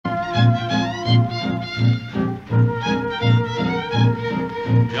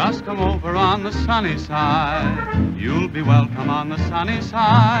over on the sunny side. You'll be welcome on the sunny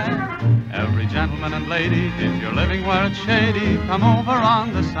side. Every gentleman and lady, if you're living where it's shady, come over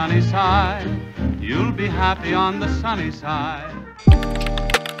on the sunny side. You'll be happy on the sunny side.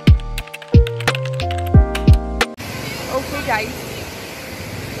 Okay guys,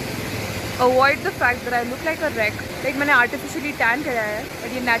 avoid the fact that I look like a wreck. Like मैंने artificially tan कराया है,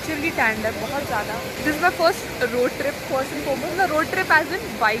 but ये naturally tanned है बहुत ज़्यादा. This is my first road trip, first and foremost. The road trip as in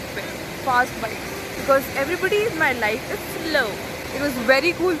bike पे, fast bike. Because everybody in my life is slow. It was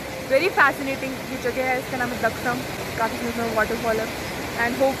very cool, very fascinating. ये जगह है, इसका नाम है दक्षम. काफ़ी सुंदर waterfall है.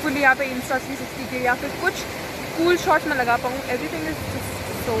 And hopefully यहाँ पे Insta 360 के या फिर कुछ cool shots मैं लगा पाऊँ. Everything is just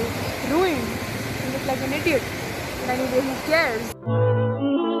so ruined. I look like an idiot. But anyway, who cares?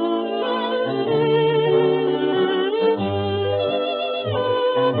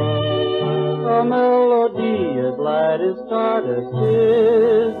 A melody as light as stardust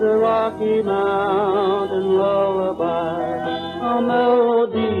is the Rocky Mountain lullaby. A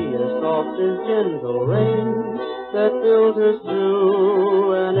melody as soft as gentle rain that filters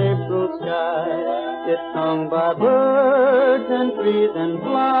through an April sky. It's sung by birds and trees and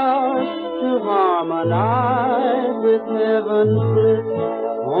flowers to harmonize with heaven's bliss.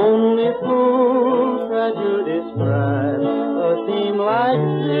 Only fools try to describe a theme like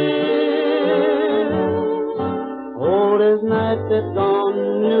this. Old as night that's gone,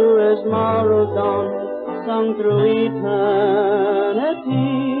 new as morrow's dawn, sung through eternity.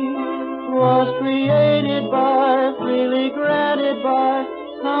 Was created by, freely granted by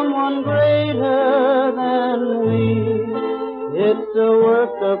someone greater than we. It's the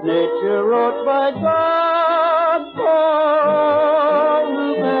work of nature wrought by God for all who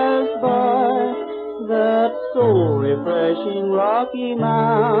pass by. That soul-refreshing Rocky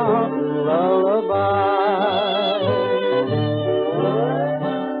Mountain lullaby.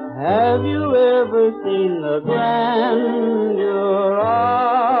 Have you ever seen the grandeur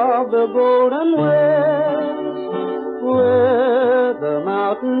of the golden west, where the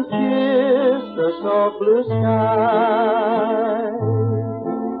mountains kiss the soft blue sky?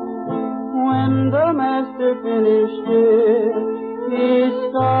 When the master finished it, he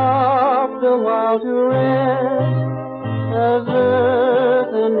stopped a while to rest, as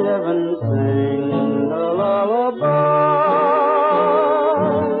earth and heaven sang a lullaby.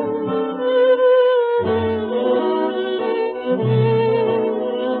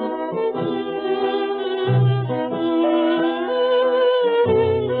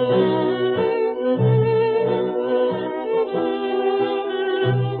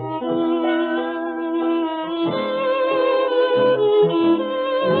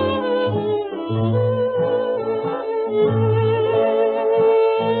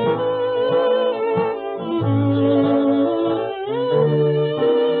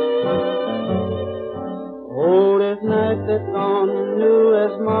 New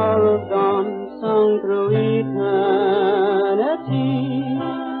as morrow's dawn, sung through eternity,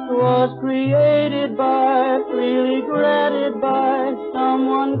 was created by, freely granted by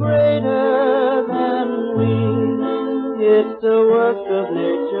someone greater than we. It's the work of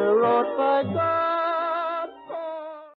nature wrought by God.